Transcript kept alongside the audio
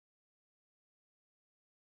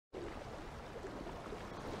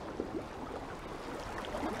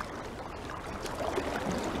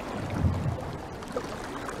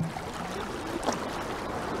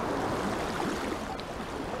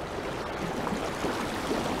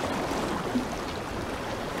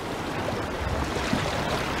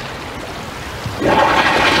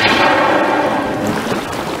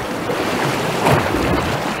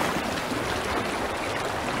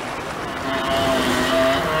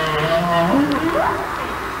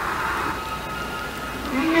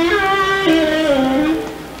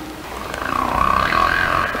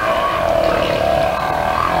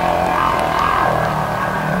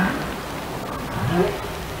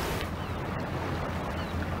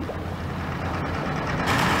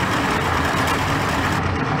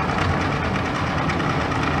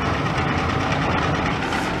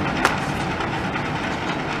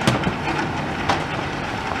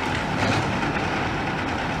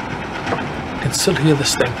Still hear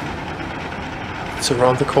this thing. It's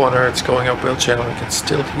around the corner, it's going up Whale Channel, I can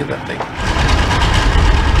still hear that thing.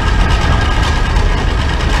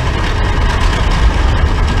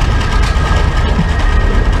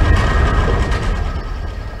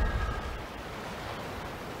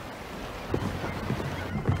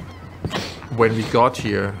 When we got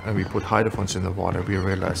here and we put hydrophones in the water, we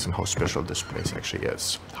realized how special this place actually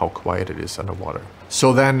is, how quiet it is underwater.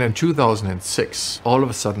 So then in 2006, all of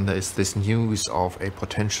a sudden there is this news of a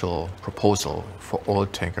potential proposal for oil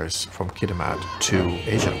tankers from Kitimat to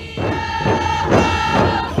Asia.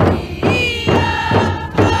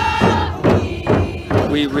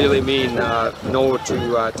 We really mean no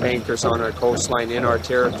to tankers on our coastline in our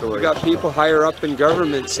territory. We got people higher up in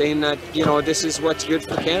government saying that, you know, this is what's good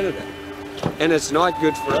for Canada. And it's not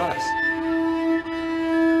good for us.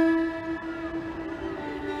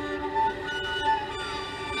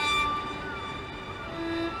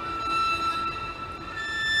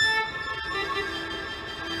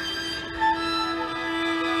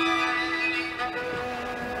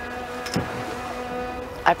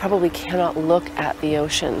 I probably cannot look at the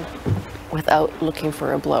ocean without looking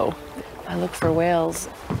for a blow. I look for whales.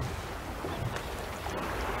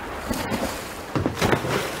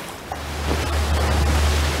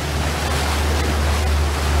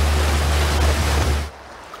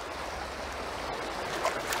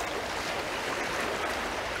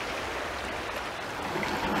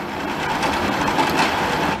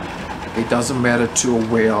 It doesn't matter to a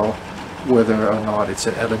whale whether or not it's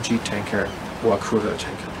an LNG tanker or a crude oil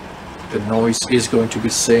tanker. The noise is going to be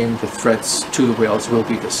the same, the threats to the whales will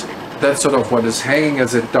be the same. That's sort of what is hanging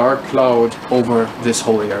as a dark cloud over this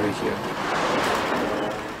whole area here.